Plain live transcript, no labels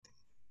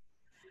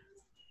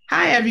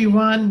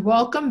everyone.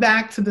 Welcome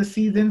back to the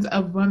Seasons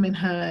of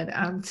Womanhood.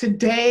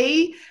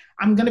 Today,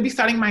 I'm going to be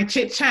starting my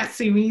chit chat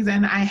series,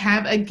 and I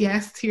have a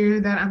guest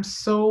here that I'm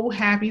so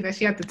happy that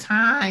she had the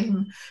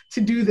time to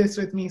do this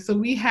with me. So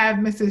we have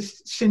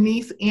Mrs.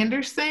 Shanice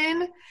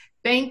Anderson.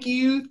 Thank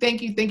you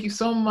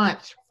so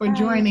much for Hi.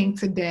 joining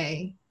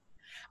today.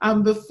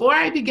 Before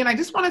I begin, I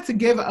just wanted to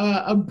give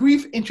a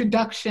brief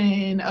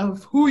introduction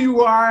of who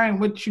you are and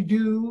what you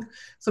do.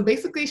 So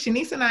basically,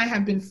 Shanice and I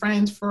have been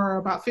friends for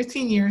about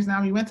 15 years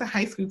now. We went to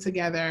high school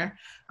together.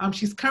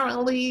 She's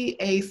currently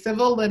a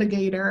civil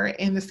litigator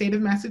in the state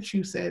of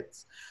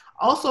Massachusetts.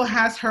 Also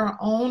has her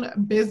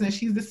own business.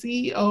 She's the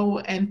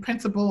CEO and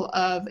principal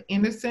of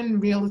Anderson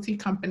Realty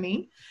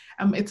Company.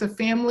 It's a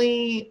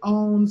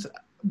family-owned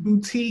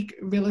boutique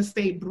real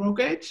estate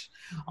brokerage,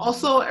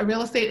 also a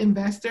real estate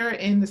investor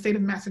in the state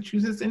of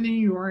Massachusetts and New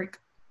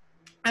York,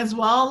 as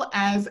well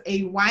as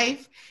a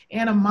wife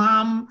and a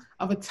mom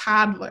of a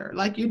toddler.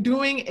 Like, you're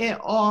doing it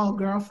all,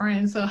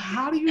 girlfriend. So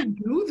how do you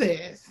do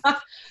this?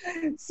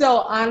 So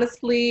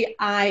honestly,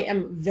 I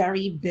am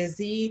very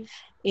busy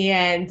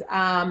and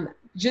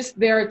just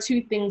there are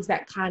two things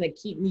that kind of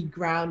keep me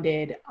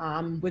grounded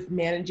with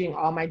managing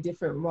all my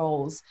different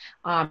roles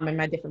and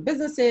my different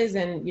businesses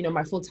and,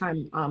 my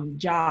full-time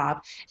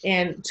job.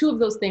 And two of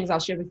those things I'll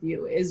share with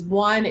you is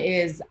one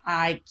is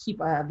I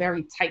keep a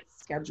very tight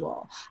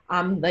schedule.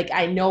 Like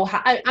I know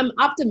how I'm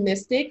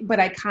optimistic,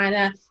 but I kind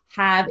of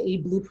have a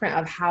blueprint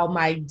of how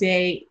my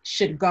day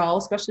should go,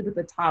 especially with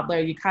a toddler.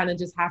 You kind of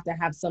just have to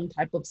have some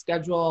type of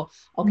schedule.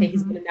 Okay,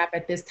 he's going to nap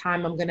at this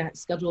time. I'm going to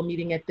schedule a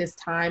meeting at this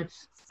time.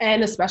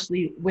 And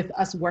especially with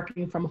us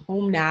working from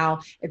home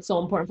now, it's so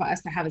important for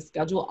us to have a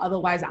schedule.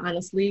 Otherwise,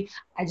 honestly,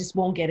 I just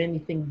won't get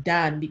anything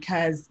done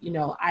because,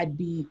 I'd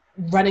be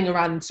running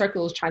around in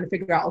circles trying to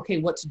figure out, okay,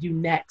 what to do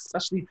next,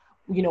 especially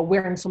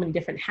wearing so many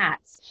different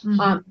hats.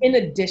 In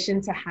addition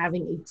to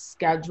having a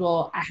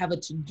schedule, I have a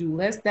to-do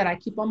list that I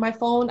keep on my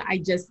phone. I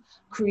just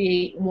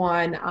create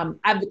one.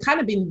 I've kind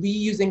of been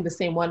reusing the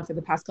same one for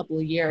the past couple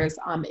of years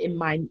in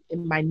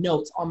my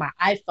notes on my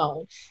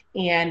iPhone.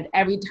 And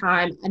every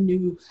time a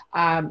new,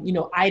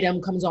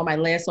 item comes on my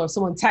list, or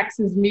someone texts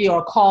me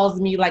or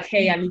calls me like,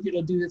 hey, I need you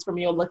to do this for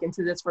me or look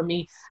into this for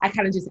me, I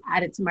kind of just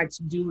add it to my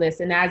to-do list.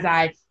 And as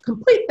I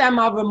complete them,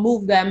 I'll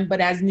remove them. But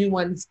as new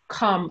ones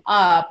come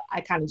up,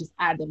 I kind of just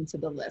add them to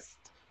the list.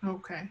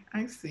 Okay,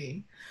 I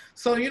see.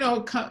 So,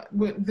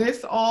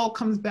 this all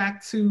comes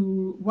back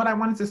to what I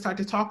wanted to start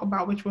to talk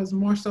about, which was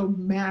more so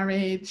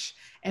marriage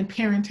and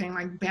parenting,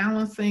 like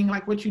balancing,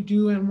 like what you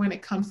do and when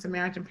it comes to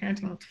marriage and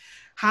parenting.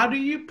 How do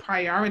you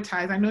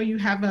prioritize? I know you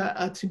have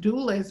a to-do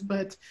list,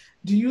 but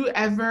do you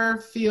ever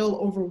feel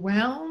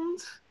overwhelmed?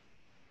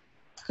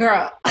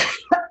 Girl,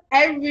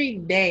 every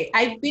day.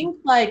 I think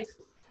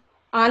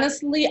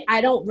honestly, I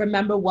don't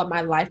remember what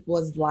my life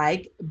was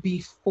like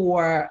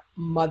before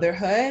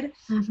motherhood.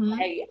 Mm-hmm.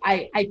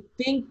 I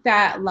think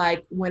that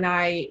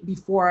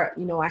before,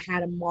 I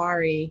had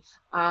Amari,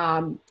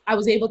 I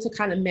was able to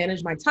kind of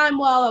manage my time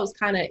well. I was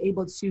kind of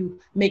able to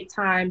make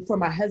time for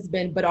my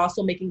husband, but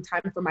also making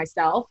time for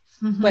myself.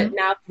 But Mm-hmm.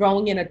 now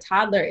throwing in a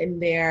toddler in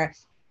there,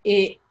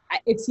 it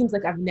seems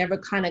like I've never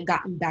kind of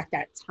gotten back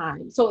that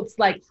time. So it's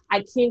like,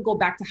 I can't go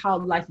back to how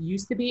life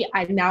used to be.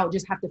 I now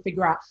just have to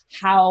figure out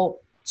how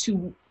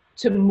to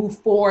move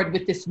forward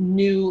with this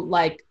new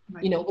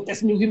with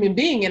this new human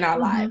being in our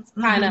lives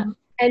Mm-hmm. kind of. Mm-hmm.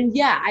 And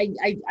yeah,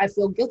 I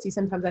feel guilty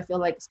sometimes. I feel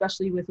like,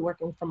 especially with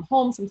working from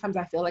home, sometimes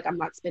I feel like I'm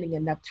not spending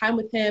enough time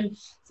with him.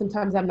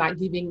 Sometimes I'm not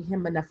giving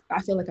him enough,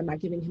 I feel like I'm not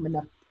giving him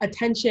enough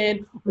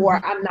attention,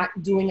 or I'm not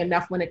doing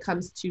enough when it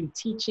comes to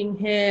teaching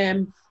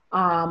him,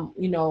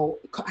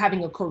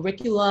 having a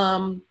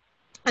curriculum.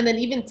 And then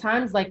even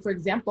times like, for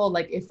example,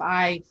 like if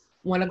I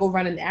want to go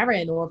run an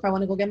errand, or if I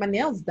want to go get my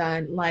nails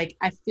done, like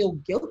I feel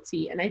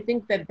guilty. And I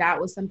think that that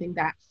was something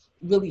that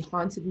really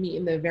haunted me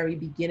in the very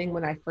beginning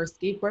when I first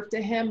gave birth to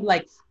him.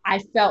 Like I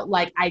felt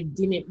like I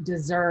didn't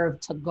deserve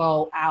to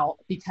go out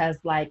because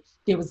like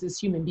there was this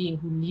human being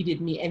who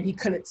needed me and he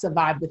couldn't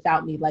survive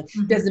without me. Like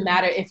doesn't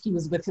matter if he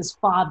was with his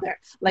father.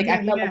 Like Yeah,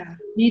 I felt like yeah.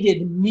 he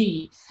needed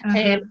me. Uh-huh.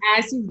 And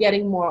as he's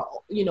getting more,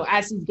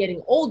 as he's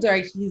getting older,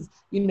 he's,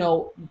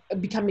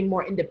 becoming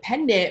more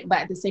independent. But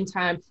at the same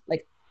time,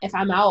 like if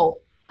I'm out,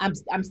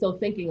 I'm still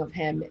thinking of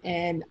him,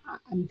 and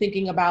I'm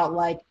thinking about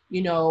like,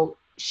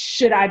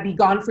 should I be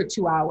gone for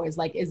 2 hours?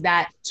 Like, is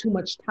that too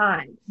much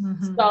time?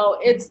 Mm-hmm. So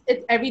it's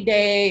every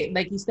day.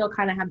 Like you still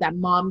kind of have that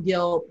mom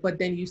guilt, but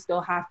then you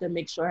still have to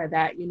make sure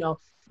that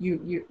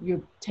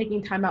you're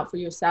taking time out for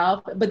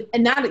yourself. But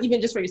and not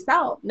even just for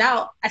yourself.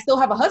 Now I still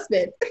have a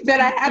husband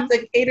that I have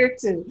to cater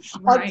to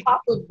on Right.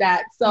 top of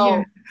that.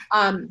 Yeah.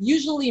 So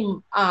usually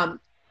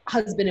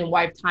husband and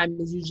wife time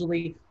is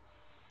usually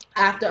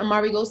after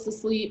Amari goes to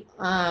sleep.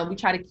 We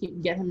try to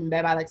get him in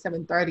bed by like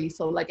 7:30.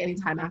 So like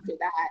anytime after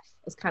that,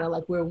 it's kind of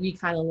like where we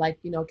kind of like,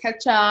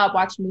 catch up,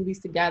 watch movies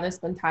together,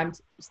 spend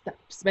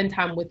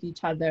time with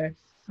each other.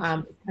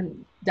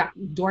 And that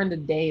during the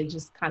day is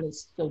just kind of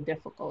so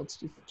difficult. It's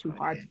just too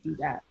hard to do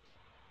that.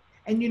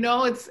 And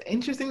it's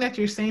interesting that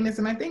you're saying this.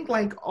 And I think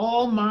like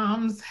all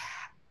moms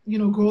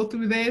go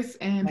through this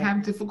and Right.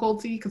 have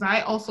difficulty, because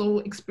I also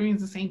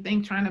experienced the same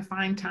thing, trying to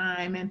find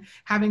time and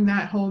having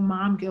that whole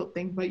mom guilt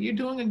thing. But you're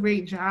doing a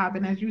great job,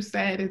 and as you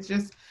said, it's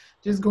just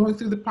going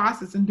through the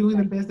process and doing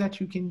the Right. best that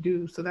you can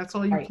do. So that's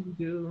all you Right. can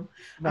do.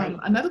 Right.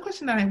 Another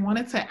question that I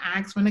wanted to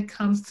ask when it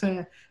comes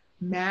to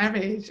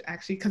marriage,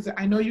 actually, because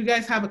I know you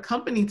guys have a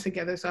company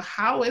together. So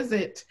how is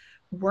it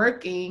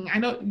working? I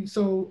know,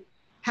 so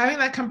having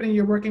that company,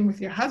 you're working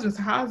with your husband.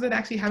 So how is it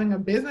actually having a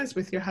business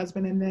with your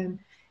husband? And then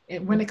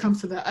when it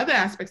comes to the other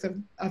aspects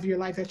of your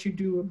life that you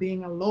do,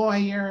 being a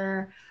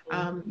lawyer,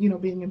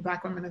 being in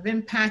Black Women of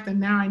Impact, and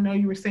now I know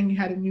you were saying you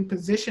had a new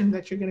position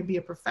that you're going to be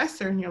a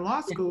professor in your law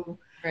Yeah. school.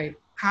 Right.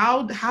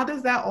 How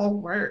does that all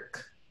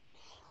work?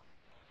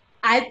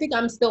 I think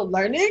I'm still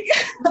learning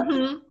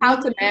Mm-hmm, how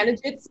to mm-hmm. manage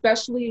it,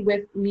 especially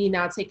with me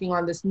now taking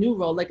on this new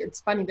role. Like,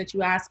 it's funny that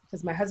you asked,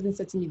 because my husband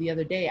said to me the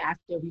other day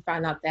after we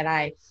found out that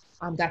I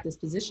got this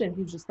position,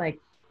 he was just like,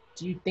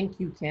 do you think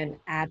you can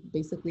add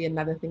basically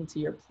another thing to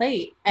your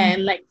plate?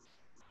 And like,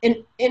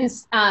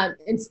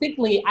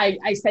 instinctively,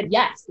 I said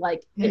yes,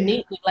 like Yeah, yeah,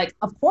 innately, like,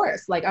 of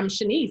course, like, I'm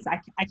Shanice,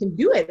 I can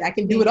do it. I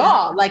can do it yeah.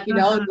 all. Like,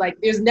 Uh-huh. like,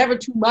 there's never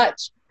too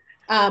much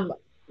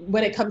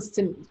when it comes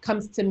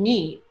to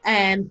me.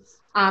 And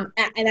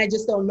I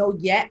just don't know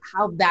yet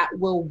how that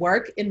will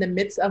work in the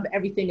midst of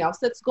everything else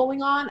that's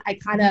going on. I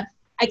kind of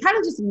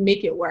just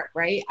make it work,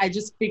 right? I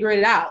just figure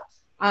it out.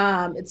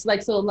 It's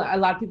like, so a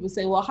lot of people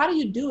say, well, how do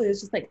you do it?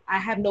 It's just like, I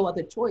have no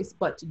other choice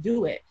but to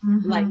do it. Like,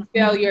 Mm-hmm, mm-hmm.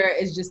 failure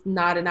is just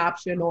not an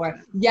option. Or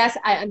yes,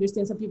 I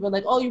understand some people are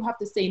like, oh, you have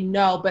to say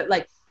no. But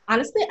like,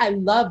 honestly, I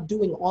love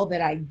doing all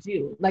that I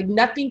do. Like,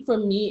 nothing for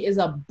me is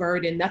a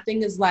burden.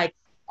 Nothing is like,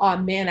 oh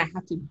man, I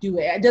have to do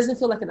it. It doesn't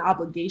feel like an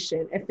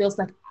obligation. It feels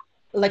like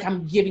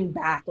I'm giving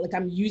back, like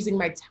I'm using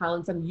my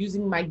talents, I'm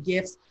using my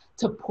gifts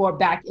to pour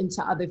back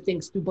into other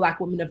things through Black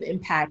Women of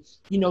Impact.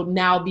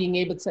 Now being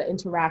able to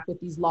interact with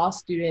these law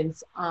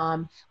students,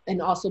 and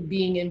also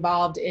being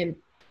involved in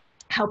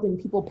helping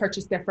people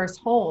purchase their first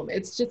home.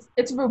 It's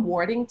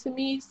rewarding to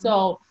me.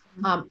 So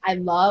I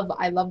love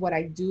what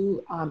I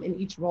do in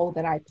each role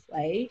that I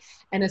play.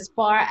 And as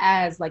far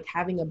as like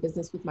having a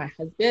business with my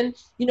husband,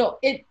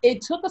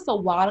 it took us a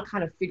while to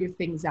kind of figure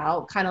things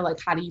out, kind of like,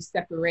 how do you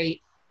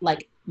separate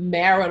like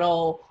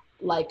marital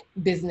like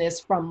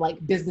business from like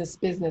business,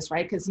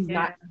 right? Because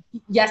Yeah.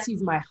 yes,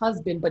 he's my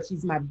husband, but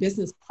he's my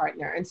business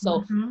partner. And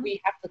so Mm-hmm.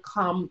 we have to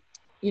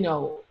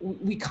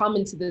we come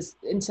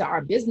into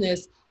our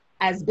business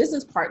as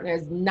business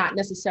partners, not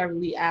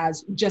necessarily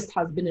as just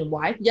husband and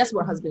wife. Yes,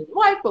 we're husband and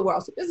wife, but we're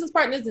also business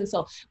partners. And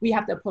so we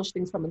have to approach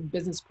things from a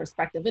business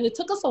perspective. And it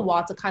took us a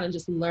while to kind of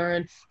just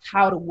learn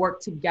how to work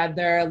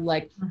together,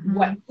 like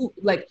Mm-hmm.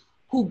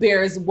 who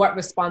bears what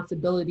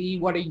responsibility,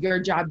 what are your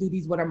job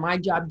duties, what are my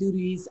job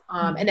duties.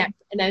 And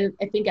I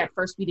think at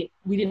first we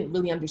didn't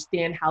really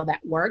understand how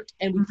that worked.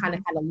 And we kind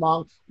of had a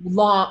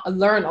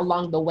learn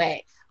along the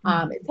way.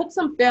 Mm-hmm. It took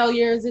some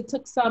failures, it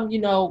took some,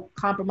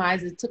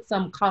 compromise, it took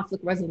some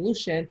conflict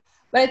resolution,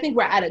 but I think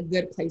we're at a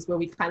good place where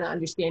we kind of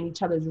understand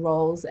each other's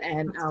roles,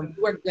 and That's good.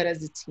 work good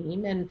as a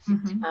team.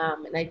 Mm-hmm.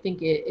 And I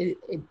think it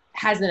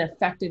hasn't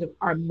affected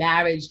our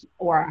marriage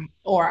or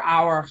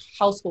our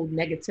household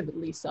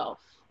negatively. So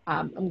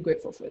I'm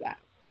grateful for that.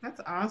 That's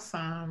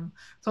awesome.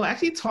 So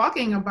actually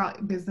talking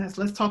about business,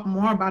 let's talk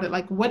more about it.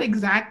 Like, what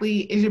exactly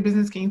is your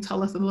business? Can you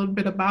tell us a little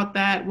bit about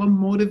that? What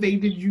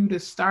motivated you to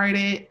start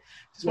it?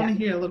 Just want Yeah.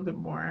 to hear a little bit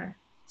more.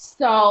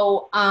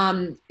 So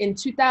in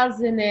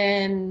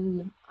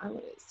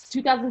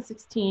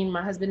 2016,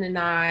 my husband and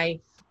I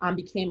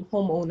became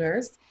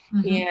homeowners,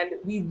 Mm-hmm. and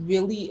we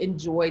really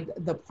enjoyed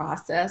the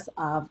process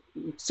of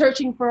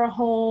searching for a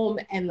home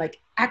and like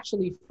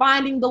actually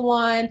finding the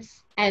one,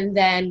 and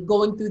then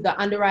going through the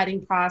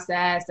underwriting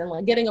process and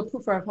like getting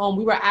approved for a home.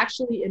 We were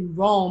actually in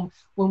Rome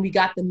when we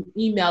got the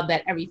email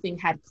that everything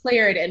had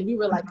cleared, and we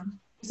were like, Mm-hmm.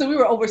 so we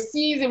were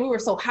overseas and we were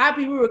so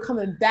happy we were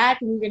coming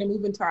back and we were going to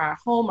move into our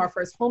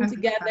first home That's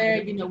together.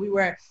 exciting. We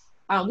were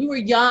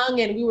young,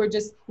 and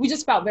we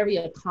just felt very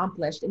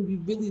accomplished, and we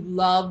really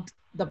loved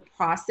the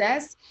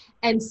process.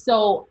 And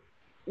so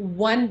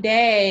one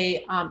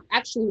day,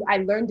 actually, I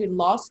learned in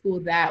law school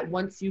that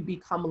once you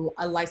become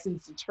a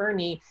licensed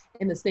attorney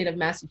in the state of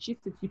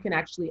Massachusetts, you can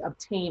actually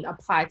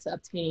apply to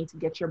obtain to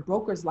get your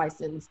broker's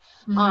license.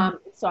 Mm-hmm.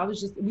 So I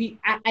was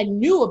I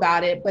knew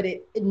about it, but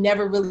it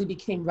never really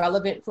became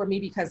relevant for me,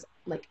 because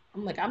I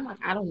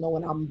don't know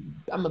when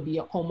I'm gonna be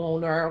a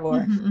homeowner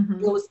or Mm-hmm.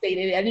 real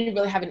estate. I didn't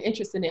really have an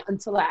interest in it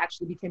until I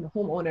actually became a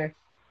homeowner.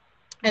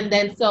 And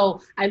then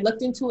so I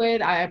looked into it.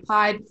 I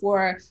applied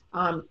for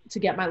to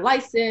get my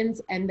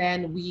license, and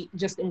then we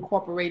just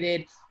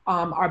incorporated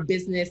our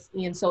business.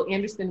 And so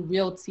Anderson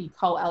Realty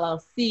Co.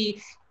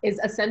 LLC is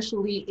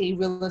essentially a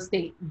real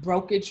estate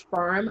brokerage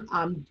firm.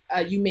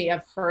 You may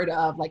have heard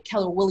of like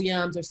Keller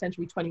Williams or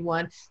Century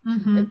 21.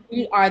 Mm-hmm.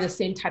 We are the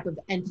same type of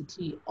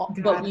entity,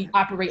 but Got we it.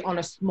 operate on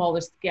a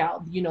smaller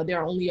scale. There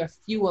are only a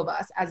few of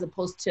us, as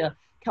opposed to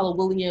Keller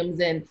Williams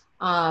and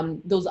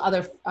those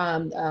other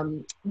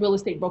real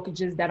estate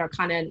brokerages that are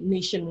kind of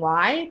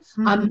nationwide.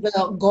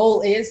 The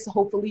goal is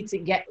hopefully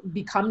to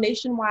become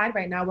nationwide.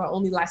 Right now, we're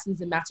only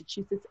licensed in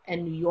Massachusetts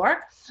and New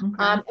York.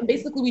 And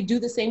basically, we do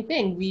the same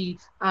thing. We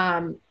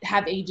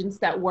have agents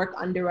that work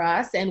under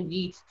us, and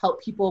we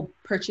help people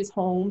purchase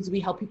homes. We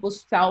help people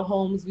sell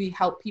homes. We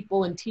help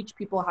people and teach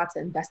people how to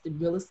invest in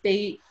real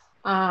estate.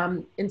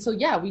 And so,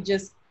 yeah,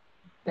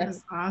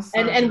 that's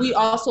awesome. And we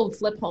also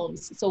flip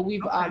homes. So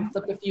we've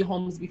flipped a few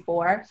homes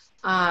before.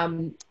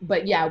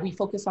 But yeah, we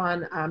focus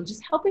on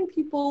just helping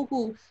people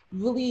who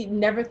really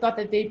never thought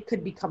that they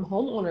could become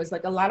homeowners.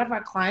 Like a lot of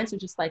our clients are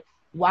just like,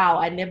 wow,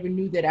 I never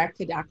knew that I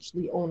could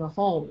actually own a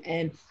home.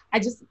 And I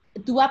just,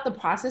 throughout the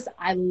process,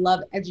 I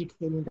love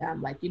educating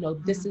them. Like,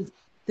 this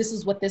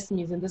is what this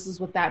means and this is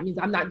what that means.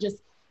 I'm not just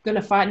going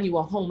to find you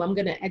a home. I'm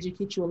going to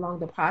educate you along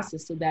the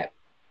process so that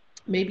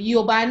maybe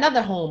you'll buy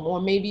another home,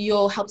 or maybe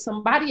you'll help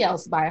somebody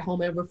else buy a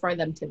home and refer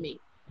them to me.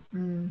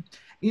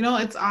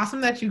 It's awesome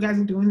that you guys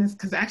are doing this,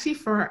 because actually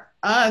for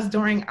us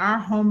during our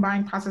home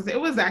buying process, it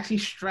was actually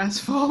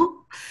stressful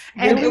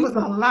and it was a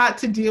lot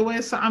to deal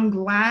with. So I'm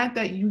glad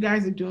that you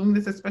guys are doing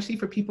this, especially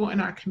for people in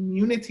our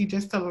community,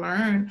 just to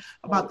learn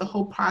about the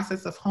whole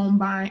process of home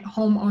buying,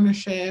 home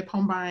ownership,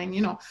 home buying,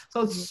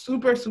 so it's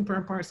super, super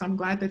important. So I'm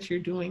glad that you're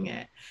doing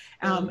it.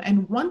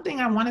 And one thing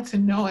I wanted to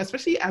know,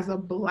 especially as a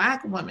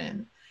Black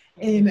woman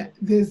in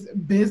this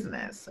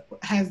business,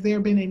 has there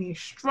been any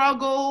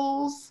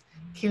struggles?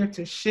 Care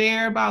to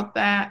share about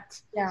that?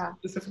 Yeah.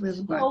 Specifically as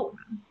a Black woman.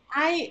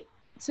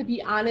 To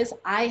be honest,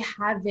 I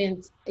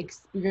haven't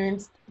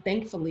experienced,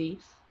 thankfully,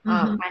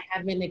 I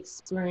haven't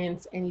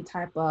experienced any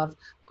type of,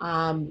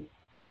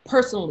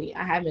 personally,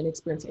 I haven't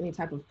experienced any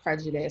type of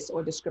prejudice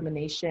or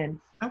discrimination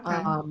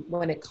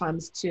when it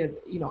comes to,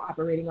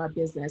 operating our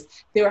business.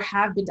 There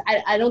have been,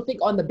 I don't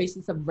think on the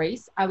basis of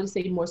race, I would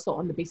say more so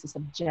on the basis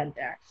of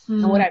gender.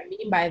 And what I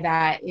mean by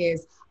that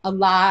is a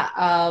lot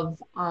of,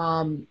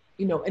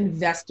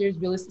 investors,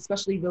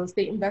 especially real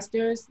estate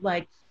investors,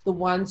 like the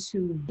ones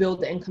who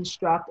build and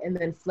construct and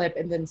then flip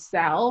and then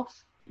sell,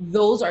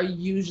 those are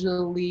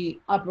usually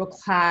upper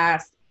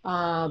class,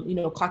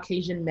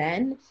 Caucasian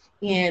men.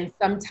 And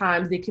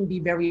sometimes they can be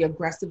very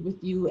aggressive with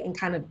you and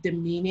kind of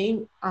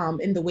demeaning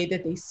in the way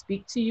that they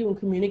speak to you and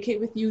communicate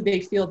with you.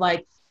 They feel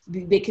like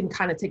they can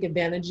kind of take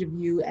advantage of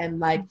you, and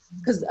like,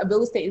 because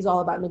real estate is all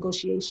about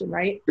negotiation,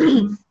 right?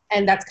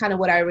 And that's kind of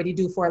what I already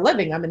do for a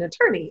living. I'm an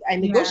attorney. I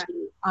negotiate.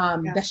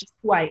 That's just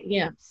who I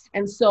am.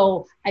 And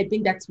so I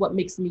think that's what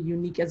makes me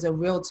unique as a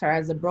realtor,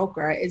 as a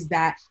broker, is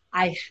that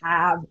I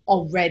have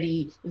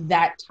already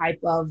that type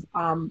of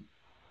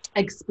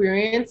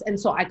experience. And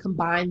so I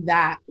combine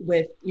that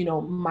with,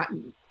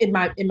 in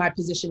my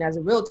position as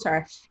a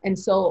realtor. And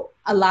so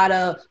a lot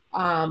of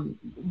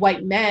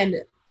white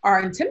men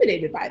are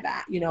intimidated by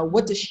that.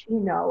 What does she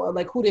know? Or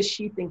like, who does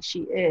she think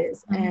she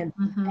is? And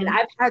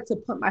I've had to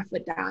put my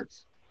foot down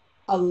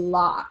a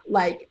lot,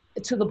 like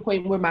to the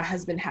point where my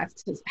husband had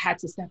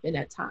to step in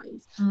at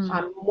times.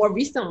 More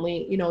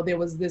recently, there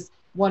was this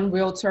one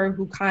realtor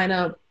who kind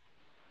of,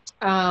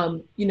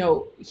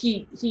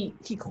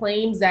 he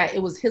claims that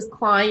it was his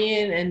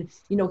client, and,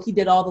 he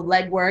did all the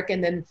legwork,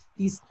 and then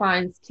these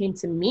clients came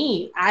to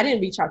me. I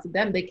didn't reach out to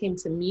them. They came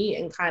to me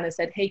and kind of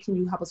said, hey, can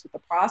you help us with the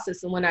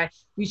process? And when I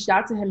reached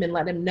out to him and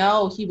let him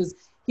know, he was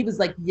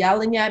like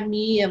yelling at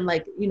me and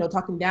like,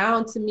 talking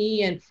down to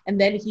me.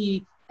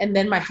 And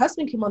then my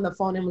husband came on the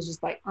phone and was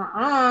just like,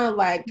 I've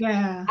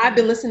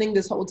been listening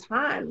this whole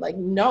time. Like,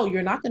 no,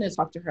 you're not going to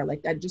talk to her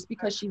like that just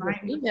because she's a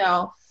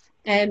female.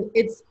 And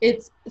it's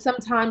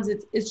sometimes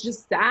it's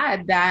just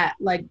sad that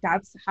like,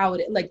 that's how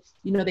it, like,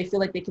 they feel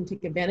like they can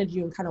take advantage of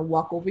you and kind of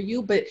walk over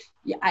you. But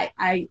yeah,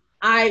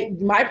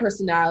 my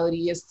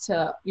personality is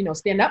to,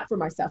 stand up for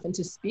myself and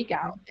to speak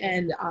out.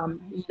 And,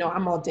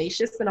 I'm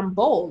audacious and I'm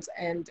bold.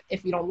 And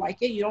if you don't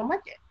like it, you don't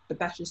like it. But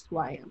that's just who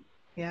I am.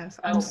 Yes,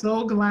 I'm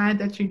so glad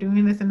that you're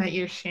doing this and that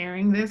you're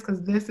sharing this,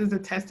 because this is a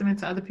testament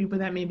to other people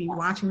that may be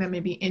watching, that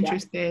may be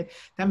interested,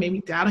 that may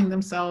be doubting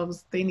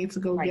themselves. They need to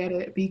go get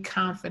it, be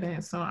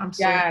confident. So I'm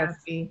so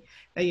happy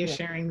that you're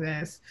sharing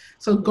this.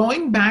 So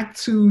going back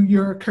to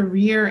your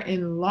career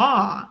in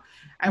law,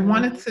 I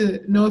wanted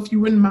to know if you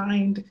wouldn't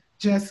mind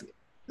just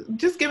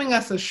giving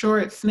us a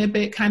short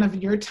snippet, kind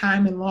of your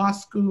time in law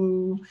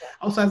school,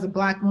 also as a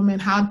Black woman,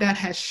 how that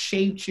has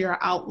shaped your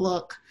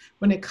outlook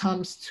when it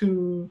comes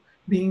to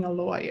being a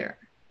lawyer.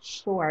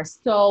 Sure.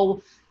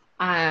 So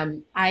I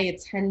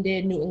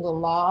attended New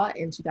England Law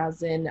in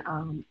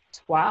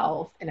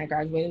 2012 and I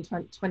graduated in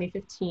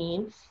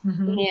 2015.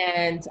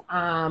 And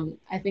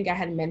I think I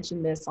had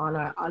mentioned this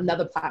on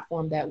another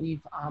platform that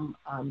we've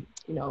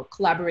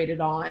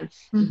collaborated on,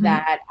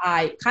 that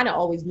I kind of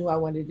always knew I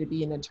wanted to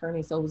be an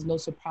attorney. So it was no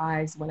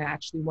surprise when I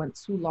actually went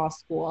to law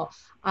school.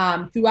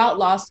 Throughout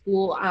law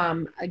school,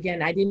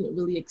 again, I didn't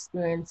really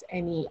experience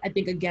any, I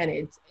think again,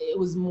 it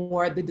was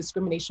more, the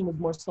discrimination was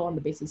more so on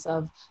the basis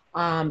of,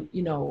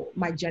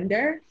 my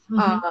gender.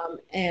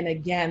 And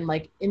again,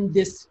 like in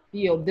this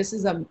field,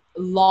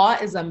 law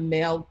is a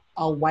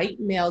white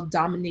male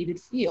dominated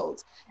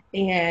field.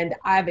 And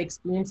I've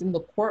experienced in the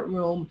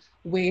courtroom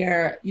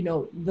where, you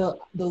know, the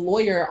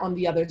lawyer on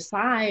the other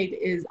side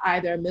is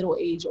either a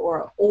middle-aged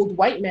or old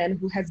white man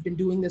who has been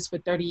doing this for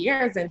 30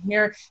 years. And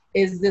here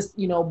is this,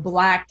 you know,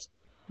 Black,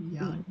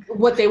 Young.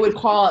 what they would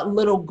call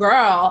little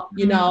girl,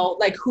 you know,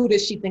 like, who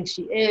does she think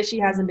she is? She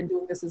hasn't been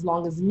doing this as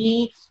long as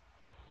me.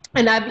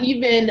 And I've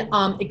even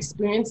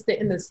experienced it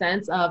in the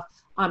sense of,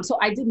 so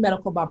I did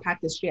medical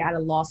malpractice straight out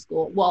of law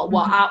school.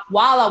 While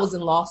I was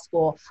in law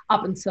school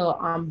up until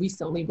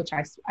recently, which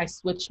I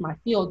switched my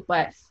field,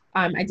 but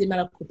I did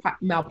medical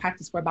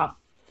malpractice for about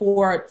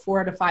four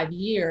to 5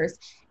 years.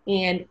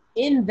 And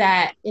in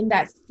that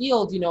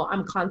field, you know,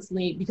 I'm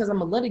constantly, because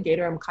I'm a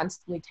litigator, I'm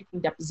constantly taking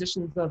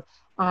depositions of,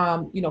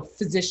 you know,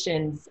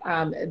 physicians.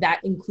 That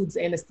includes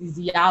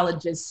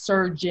anesthesiologists,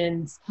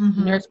 surgeons,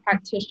 nurse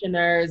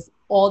practitioners,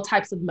 all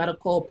types of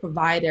medical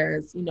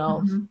providers, you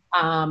know.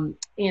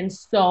 And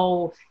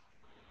so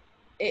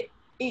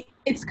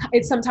it's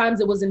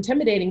sometimes it was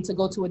intimidating to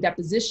go to a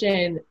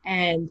deposition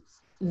and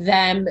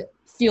them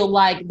feel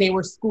like they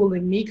were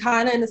schooling me,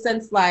 kind of, in a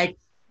sense, like,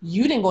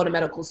 you didn't go to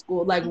medical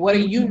school, like, what do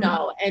you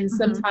know? And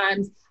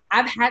sometimes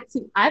I've had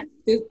to,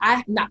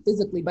 I not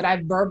physically, but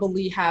I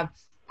verbally have,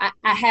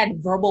 I had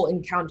verbal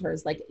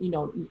encounters, like, you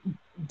know,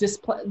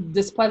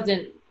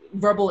 displeasant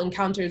verbal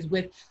encounters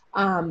with,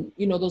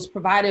 you know, those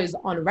providers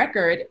on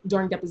record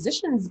during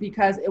depositions,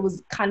 because it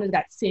was kind of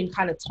that same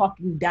kind of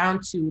talking down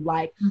to,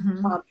 like,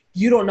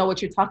 you don't know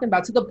what you're talking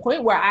about, to the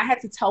point where I had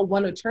to tell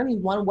one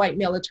white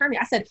male attorney,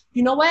 I said,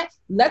 you know what,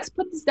 let's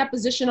put this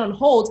deposition on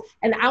hold,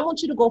 and I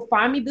want you to go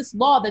find me this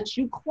law that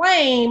you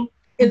claim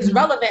is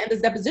relevant in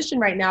this deposition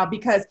right now,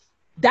 because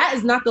that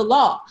is not the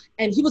law.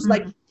 And he was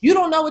like, you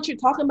don't know what you're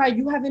talking about.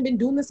 You haven't been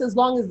doing this as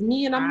long as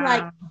me. And I'm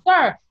like,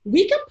 sir,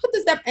 we can put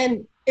this up.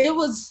 And it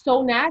was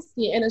so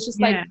nasty. And it's just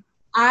like,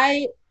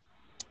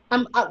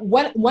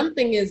 one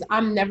thing is,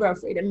 I'm never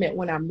afraid to admit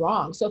when I'm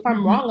wrong. So if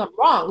I'm wrong, I'm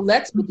wrong.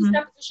 Let's put this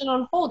deposition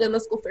on hold and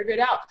let's go figure it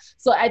out.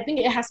 So I think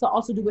it has to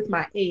also do with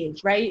my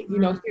age, right? You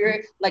know,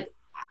 here, like,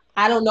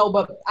 I don't know,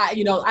 but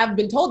you know, I've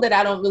been told that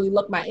I don't really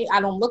look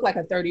I don't look like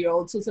a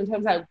 30-year-old. So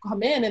sometimes I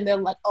come in and they're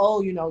like,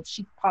 oh, you know,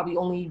 she's probably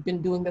only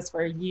been doing this for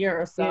a year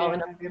or so. Yeah,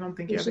 and I don't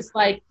think it's just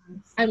like,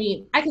 I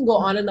mean, I can go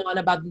on and on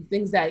about the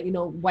things that, you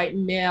know, white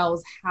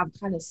males have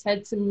kind of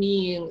said to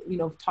me and, you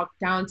know, talked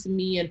down to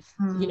me and,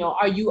 you know,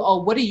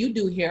 what do you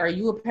do here? Are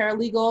you a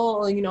paralegal?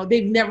 Or, you know,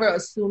 they've never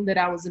assumed that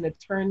I was an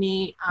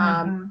attorney.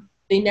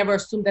 They never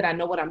assumed that I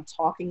know what I'm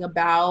talking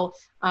about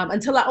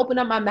until I open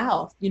up my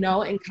mouth, you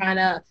know, and kind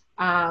of,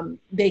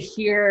 they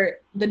hear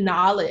the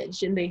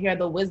knowledge and they hear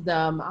the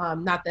wisdom.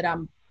 Not that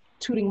I'm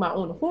tooting my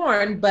own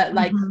horn, but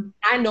like,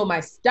 I know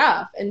my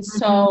stuff. And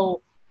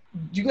so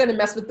you're going to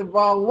mess with the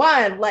wrong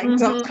one. Like,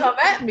 don't come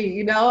at me,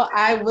 you know,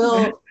 I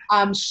will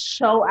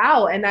show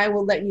out and I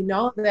will let you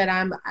know that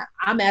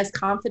I'm as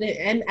confident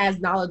and as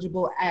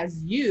knowledgeable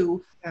as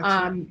you.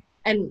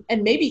 And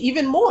maybe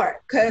even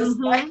more, because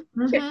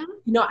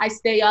you know, I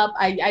stay up,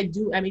 I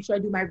make sure I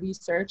do my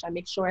research. I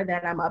make sure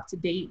that I'm up to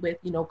date with,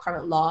 you know,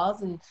 current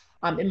laws and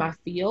in my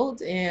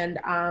field. And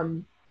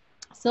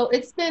so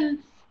it's been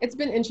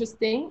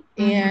interesting.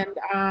 And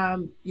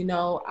you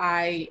know,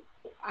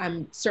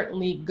 I'm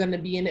certainly going to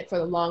be in it for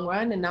the long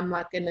run, and I'm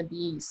not going to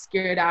be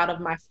scared out of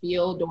my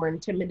field or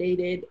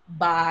intimidated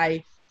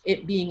by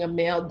it being a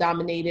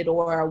male-dominated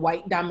or a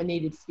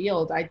white-dominated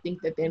field. I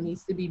think that there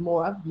needs to be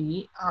more of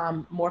me,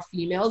 more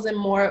females, and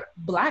more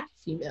Black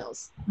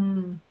females.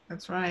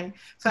 That's right.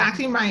 So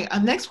actually, my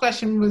next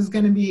question was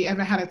going to be,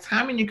 ever had a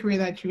time in your career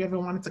that you ever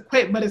wanted to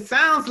quit? But it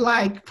sounds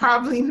like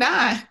probably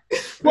not.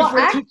 Well,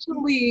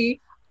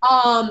 actually,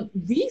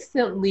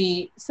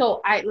 recently,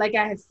 so like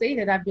I had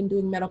stated, I've been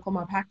doing medical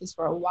malpractice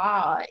for a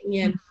while,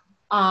 and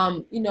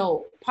you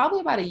know,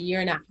 probably about 1.5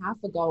 years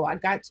ago, I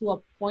got to a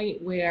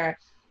point where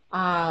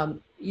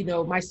you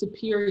know, my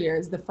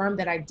superiors, the firm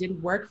that I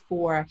did work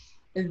for,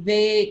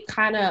 they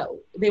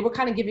were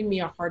kind of giving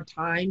me a hard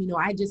time. You know,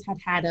 I just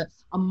had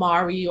a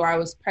Mari, or I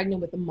was pregnant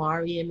with a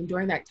Mari. And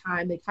during that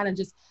time, they kind of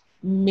just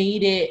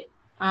made it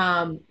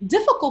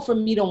difficult for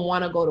me to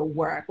want to go to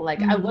work.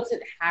 Like, I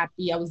wasn't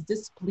happy. I was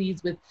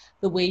displeased with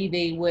the way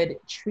they would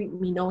treat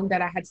me, knowing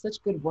that I had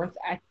such good work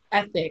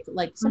ethic.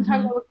 Like,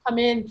 sometimes I would come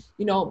in,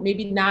 you know,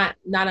 maybe not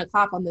 9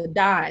 o'clock on the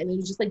dot, and it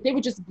was just like they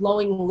were just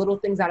blowing little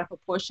things out of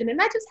proportion, and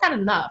I just had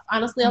enough.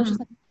 Honestly, I was just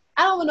like,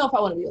 I don't even know if I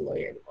want to be a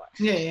lawyer anymore.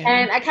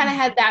 And I kind of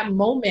had that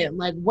moment,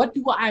 like, what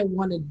do I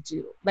want to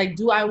do? Like,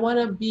 do I want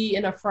to be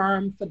in a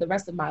firm for the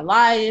rest of my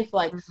life?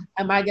 Like,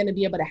 am I going to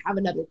be able to have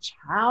another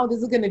child?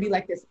 Is it going to be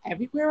like this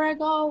everywhere I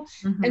go?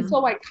 And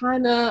so I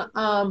kind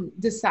of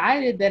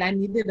decided that I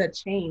needed a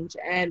change.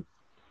 And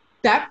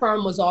that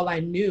firm was all I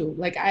knew.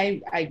 Like,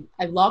 I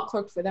law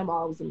clerked for them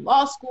while I was in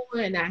law school,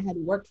 and I had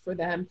worked for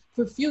them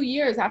for a few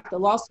years after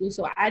law school.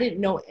 So I didn't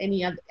know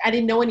any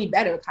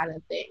better, kind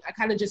of thing. I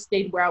kind of just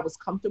stayed where I was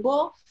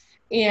comfortable.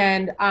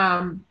 And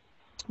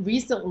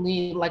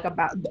recently, like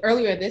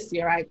earlier this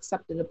year, I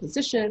accepted a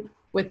position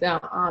with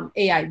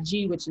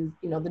AIG, which is,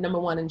 you know, the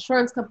 #1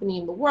 insurance company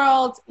in the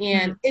world.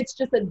 And it's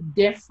just a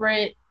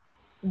different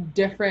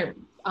different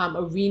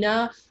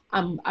arena.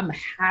 I'm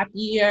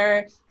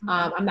happier.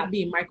 I'm not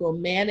being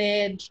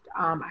micromanaged.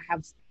 I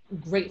have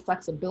great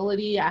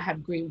flexibility. I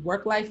have great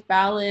work-life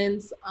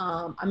balance.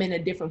 I'm in a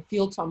different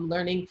field, so I'm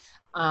learning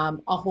a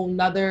whole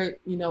nother,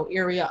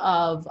 area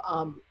of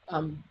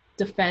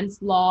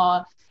defense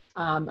law.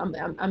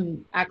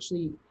 I'm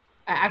actually,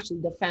 I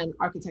actually defend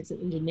architects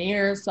and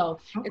engineers. So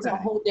it's a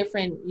Okay. whole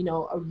different,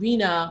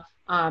 arena.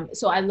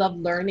 So I love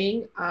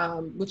learning,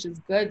 which is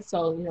good.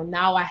 So,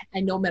 now I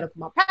know medical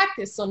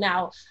malpractice. So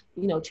now,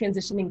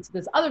 transitioning to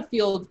this other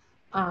field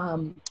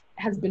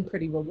has been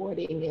pretty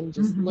rewarding, and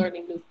just Mhm.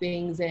 learning new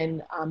things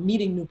and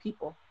meeting new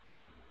people.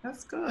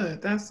 That's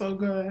good. That's so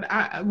good.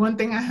 One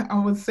thing I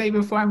would say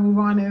before I move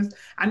on is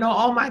I know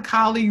all my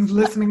colleagues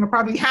listening are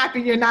probably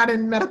happy you're not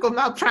in medical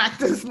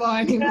malpractice law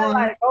Yeah, anymore.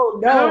 like, oh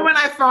I remember no. when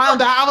I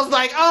found out, I was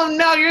like, oh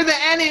no, you're the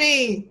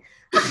enemy.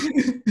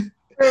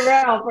 For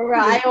real, for real.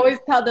 I always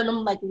tell them,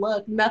 I'm like,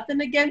 look,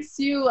 nothing against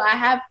you. I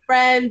have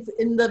friends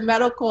in the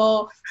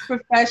medical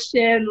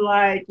profession.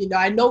 Like,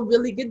 I know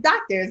really good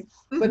doctors,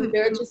 but Mhm.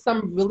 there are just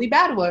some really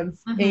bad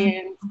ones. Mhm.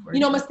 And,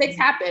 mistakes Unfortunately.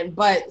 happen,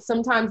 but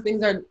sometimes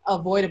things are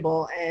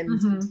avoidable, and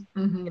Mhm. it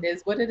Mhm.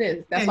 is what it is.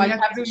 Yeah, That's why you you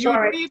have have to do. You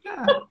were insurance. doing your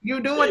job. You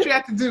were doing what you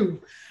had to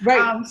do.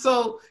 Right.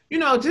 So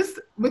just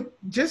with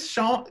just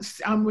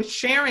showing, with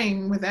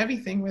sharing with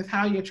everything, with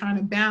how you're trying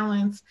to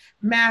balance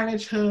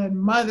marriagehood,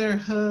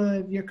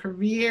 motherhood, your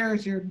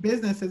careers, your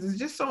businesses, is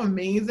just so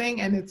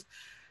amazing, and it's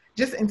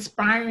just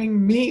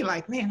inspiring me.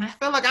 Like, man, I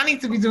feel like I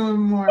need to be doing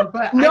more.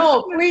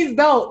 No, please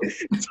don't.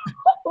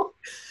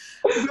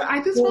 But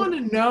I just want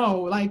to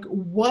know, like,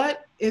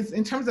 what is,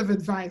 in terms of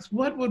advice,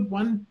 what would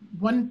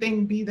one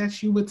thing be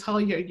that you would tell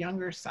your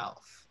younger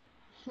self?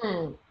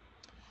 Hmm.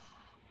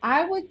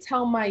 I would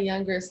tell my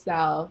younger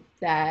self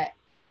that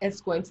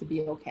it's going to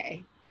be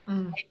okay.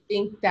 Mm, I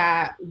think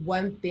that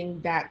one thing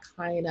that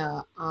kind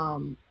of,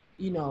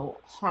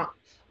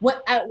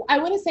 what I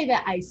wouldn't say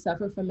that I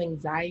suffer from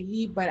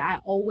anxiety, but I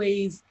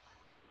always,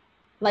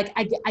 like,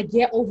 I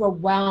get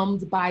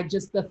overwhelmed by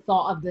just the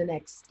thought of the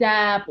next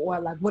step, or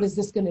like, what is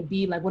this going to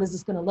be? Like, what is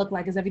this going to look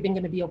like? Is everything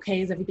going to be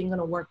okay? Is everything going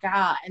to work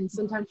out? And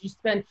sometimes you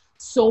spend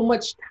so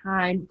much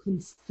time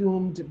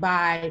consumed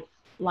by,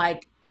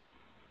 like,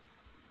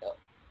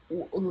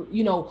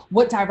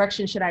 what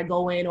direction should I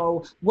go in,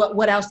 or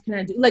what else can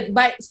I do, like,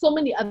 by so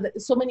many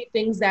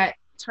things that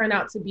turn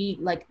out to be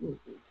like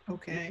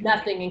okay.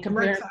 nothing in It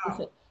works comparison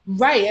to, out.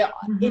 right.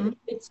 Hmm.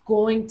 It's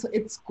going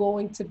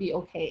to be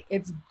okay.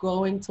 It's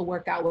going to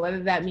work out,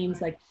 whether that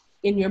means like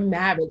in your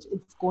marriage,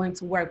 it's going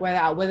to work,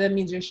 whether it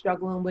means you're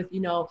struggling with,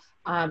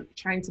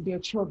 trying to bear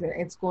children,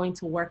 it's going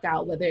to work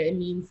out. Whether it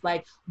means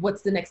like,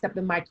 what's the next step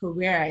in my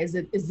career? Is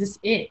this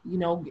it?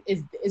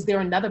 Is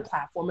there another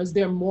platform? Is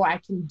there more I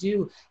can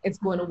do? It's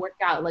going to work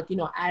out. Like,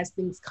 as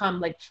things come,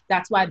 like,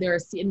 that's why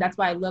and that's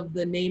why I love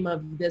the name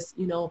of this,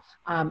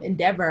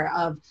 endeavor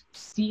of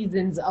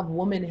seasons of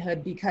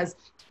womanhood, because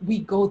we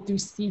go through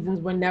seasons.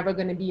 We're never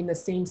going to be in the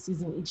same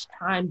season each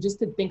time. Just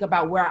to think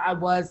about where I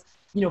was,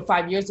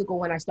 5 years ago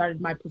when I started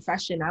my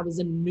profession, I was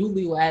a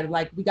newlywed.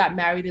 Like, we got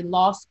married in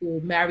law school,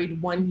 married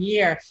 1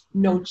 year,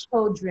 no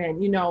children,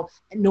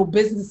 no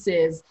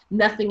businesses,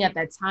 nothing at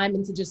that time.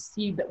 And to just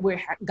see that where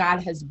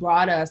God has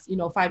brought us,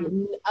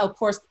 of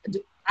course,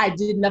 I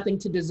did nothing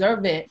to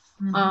deserve it.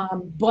 Hmm.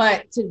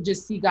 But to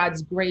just see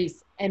God's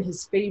grace and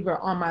his favor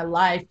on my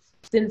life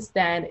since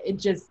then, it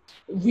just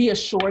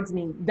reassures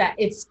me that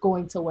it's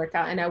going to work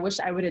out. And I wish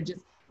I would have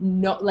just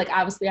know, like,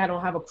 obviously I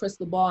don't have a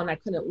crystal ball and I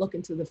couldn't look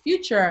into the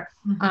future.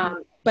 Hmm.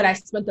 But I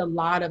spent a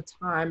lot of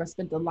time, I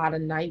spent a lot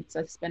of nights,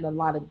 I spent a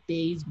lot of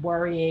days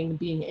worrying,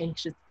 being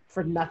anxious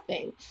for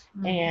nothing.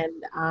 Hmm.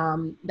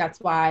 And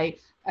that's why,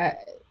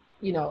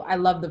 I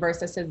love the verse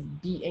that says,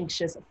 be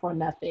anxious for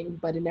nothing,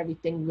 but in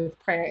everything with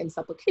prayer and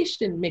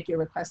supplication, make your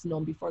requests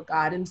known before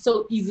God. And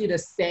so easy to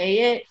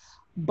say it,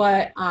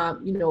 but I'm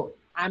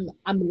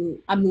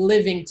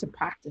living to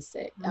practice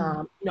it.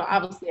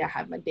 Obviously I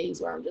have my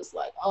days where I'm just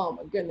like, oh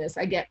my goodness,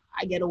 I get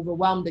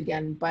overwhelmed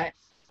again, but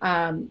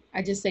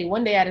I just say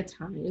one day at a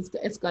time,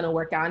 it's gonna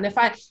work out. And if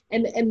I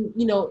and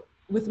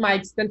with my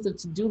extensive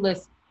to-do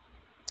list,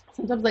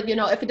 sometimes, like,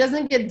 if it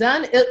doesn't get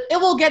done, it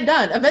will get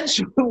done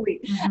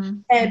eventually. Hmm.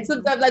 And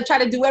sometimes I try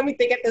to do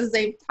everything at the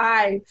same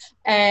time.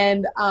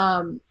 And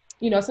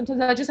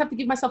sometimes I just have to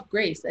give myself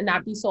grace and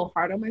not be so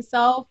hard on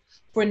myself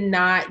for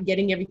not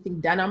getting everything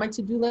done on my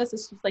to-do list.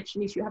 It's just like,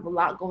 Shanice, you have a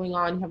lot going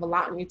on. You have a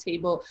lot on your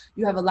table.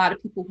 You have a lot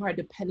of people who are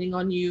depending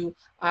on you,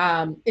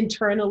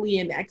 internally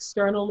and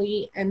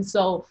externally. And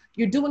so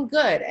you're doing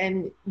good.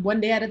 And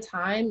one day at a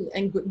time,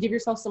 and give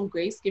yourself some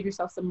grace, give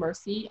yourself some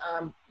mercy.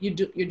 You're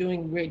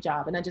doing a great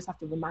job. And I just have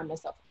to remind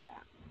myself of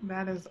that.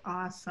 That is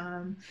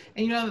awesome.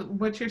 And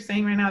what you're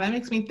saying right now, that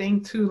makes me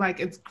think too, like,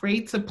 it's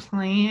great to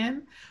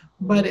plan,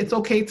 but it's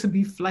okay to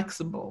be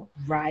flexible.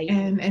 Right.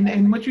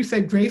 And what you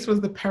said, grace was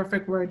the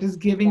perfect word, just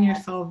giving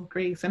yourself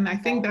grace. And I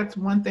think that's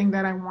one thing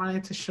that I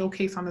wanted to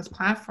showcase on this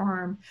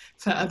platform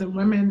to other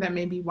women that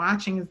may be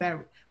watching, is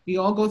that We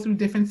all go through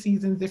different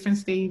seasons, different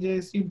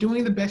stages. You're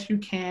doing the best you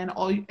can,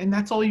 and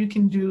that's all you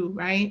can do,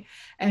 right?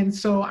 And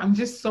so I'm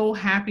just so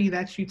happy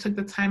that you took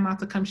the time out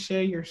to come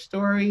share your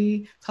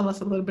story, tell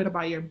us a little bit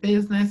about your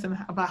business and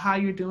about how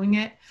you're doing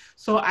it.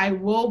 So I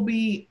will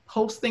be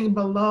posting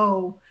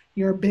below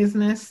your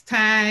business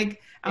tag,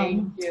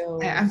 Thank you.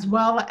 as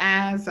well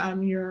as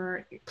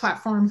your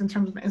platforms in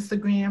terms of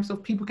Instagram, so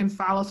people can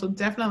follow. So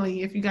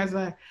definitely, if you guys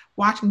are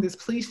watching this,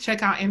 please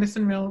check out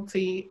Anderson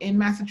Realty in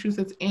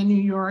Massachusetts and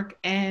New York,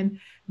 and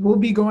we'll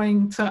be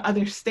going to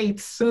other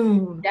states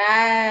soon.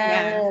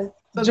 Yes.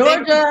 So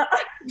Georgia.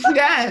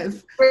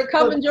 Yes. We're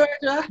coming,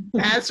 Georgia.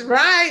 That's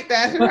right.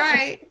 That's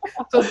right.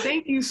 So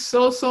thank you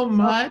so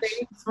much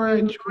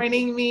for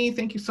joining me.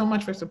 Thank you so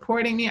much for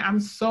supporting me. I'm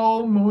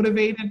so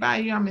motivated by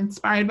you. I'm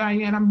inspired by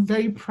you, and I'm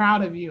very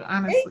proud of you,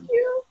 honestly. Thank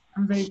you.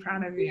 I'm very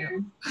proud of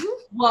you.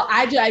 Well,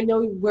 I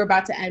know we're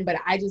about to end, but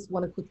I just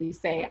want to quickly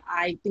say,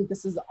 I think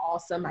this is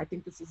awesome. I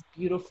think this is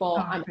beautiful.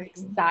 Oh, I'm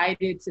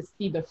excited to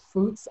see the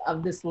fruits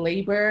of this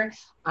labor.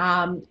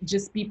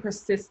 Just be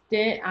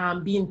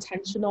persistent, be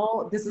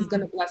intentional. This is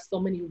going to bless so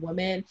many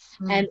women.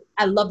 And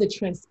I love the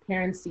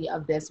transparency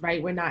of this,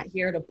 right? We're not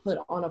here to put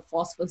on a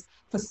false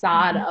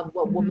facade of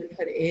what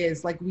womanhood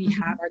is. Like, we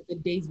have our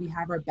good days, we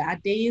have our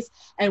bad days,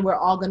 and we're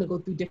all going to go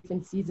through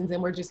different seasons.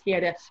 And we're just here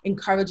to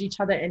encourage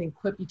each other and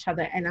equip each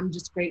other. And I'm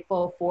just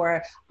grateful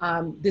for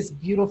this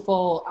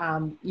beautiful,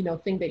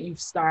 thing that you've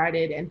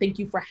started. And thank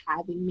you for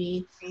having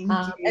me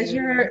as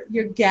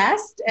your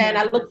guest. And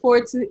I look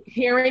forward to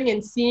hearing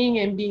and seeing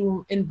and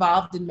being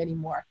involved in many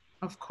more.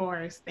 Of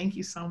course. Thank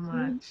you so much.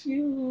 Thank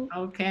you.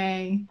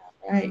 Okay.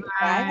 All right.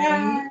 Bye.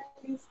 Bye.